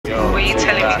you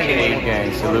telling me, kid?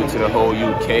 Gang, salute to the whole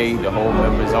UK, the whole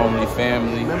members only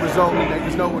family. Members only,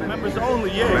 niggas know what it is. Members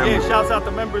only, yeah. Shouts out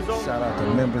to members only. Shout out to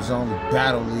members only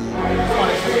battle league.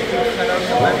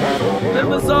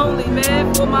 Members only,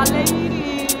 man, for my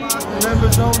ladies.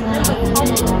 Members only.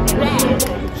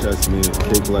 Trust me,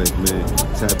 kick life, man.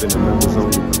 Tap into members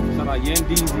only. Shout out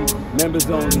Yendeezy, members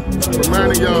only.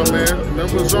 Remind y'all, man,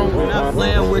 members only. Not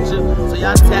playing with you, so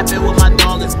y'all tap in with my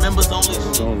dog. It's members only.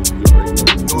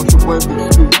 Yo, it's your boy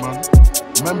Big Scoop, man.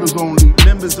 Members only.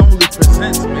 Members only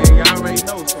presents, man. Y'all already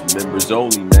know. Members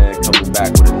only, man. Coming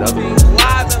back with another.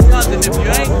 Live in London. If you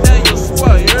ain't there, you'll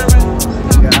swear. You hear me?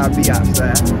 Yeah, I'll be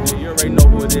outside. Yeah, you already know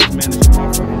who it is, man. It's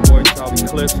my fucking boy Charlie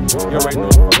Clips. You already know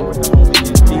what the homie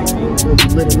is, DC. We'll be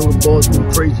letting those balls go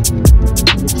crazy.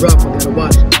 The drop, I gotta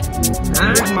watch it.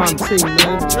 That's my team,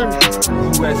 man.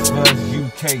 US vs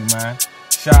UK, man.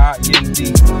 Shout out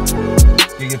Yendeezy.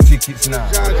 Get your tickets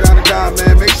now. John the guy,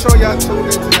 man. Make sure y'all tune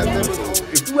into that members only.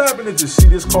 If you happen to just see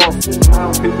this car full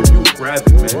around pay-per-view, grab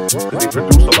it, man. Because they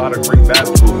produce a lot of great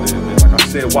battles over there, man. Like I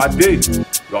said, why did you?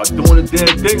 Y'all doing a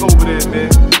damn thing over there, man.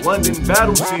 London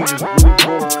battle scene is really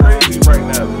going crazy right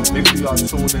now. Make sure y'all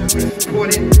tune in, man.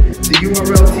 Supporting the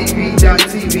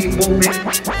URLTV movement.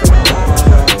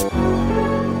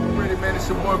 Ready, man. It's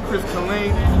your boy Chris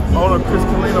Killeen. Owner Chris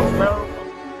Killeen Apparel.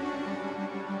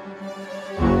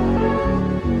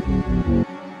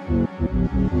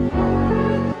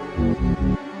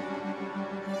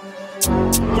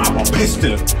 Grab a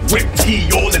pistol, whip T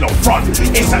all in the front.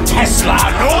 It's a Tesla,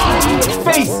 no?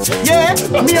 Face, yeah.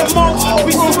 Me and Monks,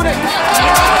 we see what it.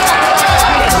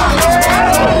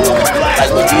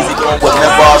 Like what Easy doing with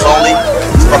Membarz only,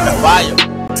 it's fucking fire.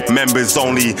 Members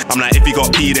only. I'm like, if you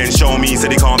got P, then show me.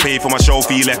 Said they can't pay for my show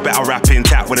fee. Left better rapping,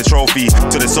 tap with a trophy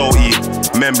to the salty.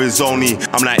 Members only.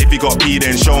 I'm like, if you got P,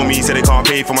 then show me. Said they can't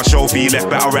pay for my show fee. Left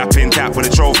better rapping, tap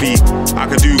with a trophy. I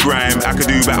could do grime, I could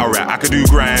do battle rap. I could do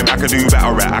grime, I could do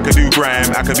battle rap. I could do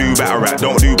grime, I could do battle rap.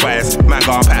 Don't do bias, man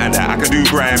can't pattern that. I could do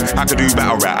grime, I could do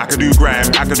battle rap. I could do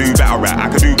grime, I could do battle rap. I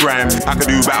could do grime, I could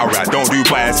do battle rap. Don't do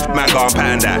bias, man can't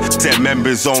pattern that. Said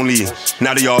members only.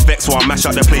 Now they all vex, so I mash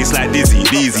up the place like Dizzy,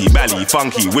 Deezy, Bally,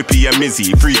 Funky, Whippy and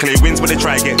Mizzy. 3 clay wins, but they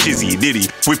try to get chizzy. Diddy,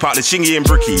 whip out the shingy and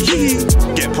bricky.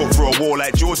 Get put through a wall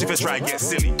like George if they try to get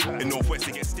silly. In Northwest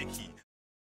they get sticky.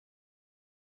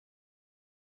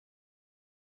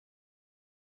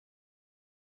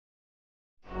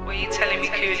 What you telling me,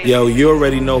 Cooley? Yo, you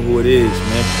already know who it is,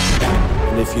 man.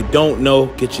 And if you don't know,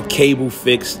 get your cable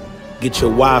fixed, get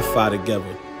your Wi-Fi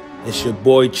together. It's your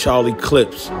boy Charlie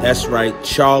Clips. That's right,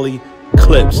 Charlie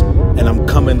Clips. And I'm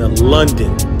coming to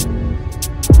London.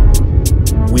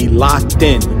 We locked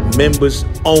in, members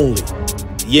only.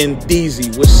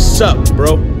 Yendeezy, what's up,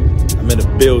 bro? I'm in the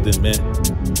building, man.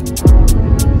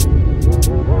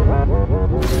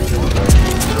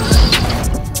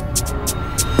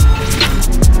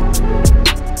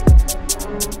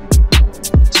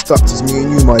 Stuck to me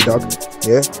and you, my dog.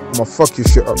 Yeah? I'ma fuck your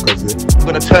shit up, cuz, yeah? I'm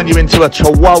gonna turn you into a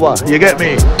chihuahua. You get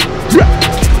me?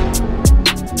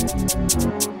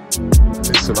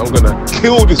 Listen, I'm gonna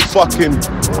kill this fucking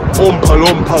Oompa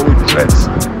Loompa with dreads.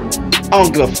 I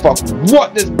don't give a fuck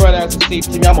what this brother has to say to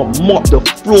me. I'ma mop the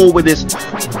floor with this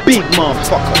big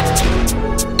motherfucker.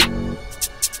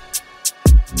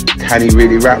 Can he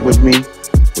really rap with me?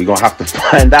 We gonna have to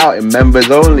find out in members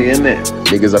only, innit?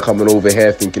 Niggas are coming over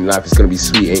here thinking life is gonna be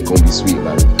sweet, ain't gonna be sweet,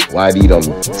 man. Why do you don't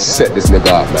set this nigga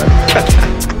up, man?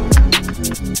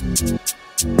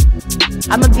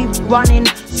 I'ma be running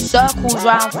circles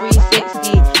round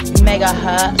 360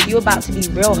 megahertz. You about to be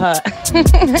real hurt.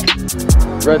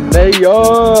 Renee, I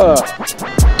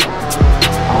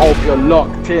hope you're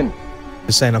locked in.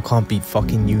 You're saying I can't beat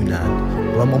fucking Unan.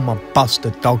 Well, I'm on my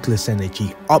Buster Douglas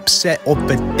energy. Upset of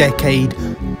the decade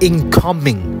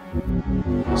incoming.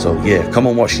 So yeah, come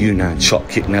and watch Unan chop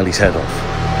Kick Nelly's head off.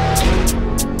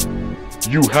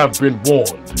 You have been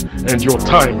warned, and your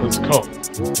time has come.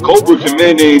 Cobra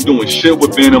Commander ain't doing shit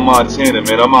with Bandit Montana,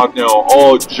 man. I'm out there on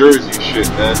all Jersey shit,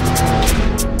 man.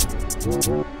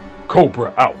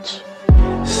 Cobra out.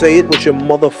 Say it with your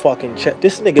motherfucking chest.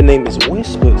 This nigga name is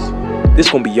Whispers. This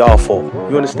gonna be y'all fault.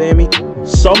 You understand me?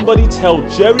 Somebody tell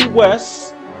Jerry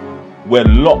Wess we're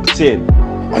locked in.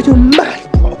 Are you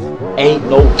mad, bro? Ain't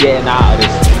no getting out of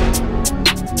this.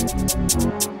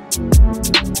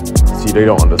 See, they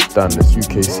don't understand this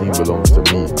UK scene belongs to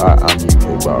me. I'm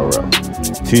UK battle rap.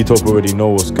 T-Top already know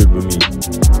what's good with me.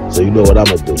 So you know what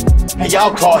I'ma do. And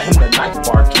y'all call him the knife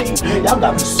bar king. Y'all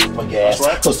got me super gas.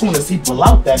 Cause soon as he pull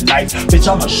out that knife, bitch,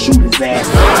 I'ma shoot his ass.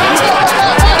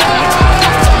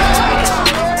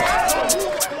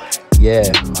 Yeah,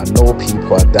 I know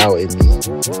people are doubting me.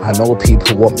 I know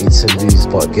people want me to lose,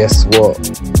 but guess what?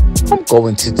 I'm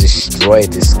going to destroy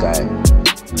this guy.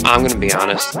 I'm gonna be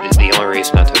honest, the only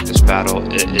reason I took this battle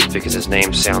is because his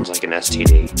name sounds like an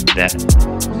STD. That's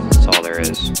all there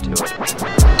is to it.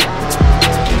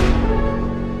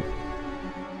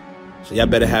 So y'all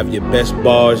better have your best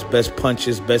bars, best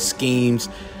punches, best schemes.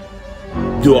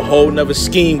 Do a whole nother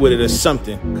scheme with it or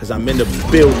something, because I'm in the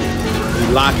building.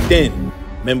 We locked in.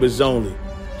 Members only.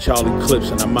 Charlie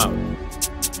Clips, and I'm out.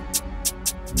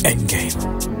 Endgame.